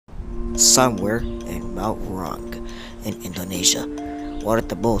somewhere in Mount Rang in Indonesia, one of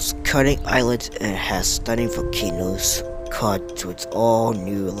the most cunning islands, and has stunning volcanoes caught to its all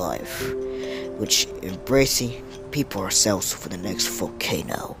new life, which embracing people ourselves for the next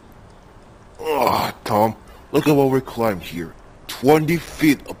volcano. Ah, Tom, look at what we climbed here. 20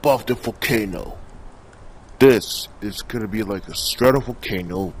 feet above the volcano. This is gonna be like a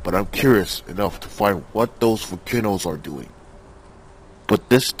stratovolcano, but I'm curious enough to find what those volcanoes are doing. But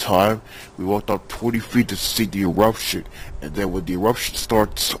this time, we walked up 20 feet to see the eruption, and then when the eruption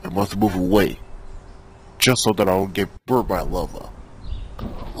starts, I must move away. Just so that I don't get burned by lava.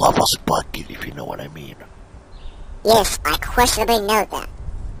 Lava's bucket, if you know what I mean. Yes, I questionably know that.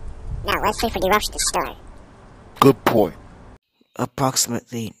 Now let's wait for the eruption to start. Good point.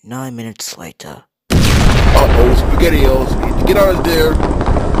 Approximately 9 minutes later. Uh-oh, SpaghettiOs, need to get out of there.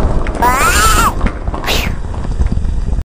 Ah!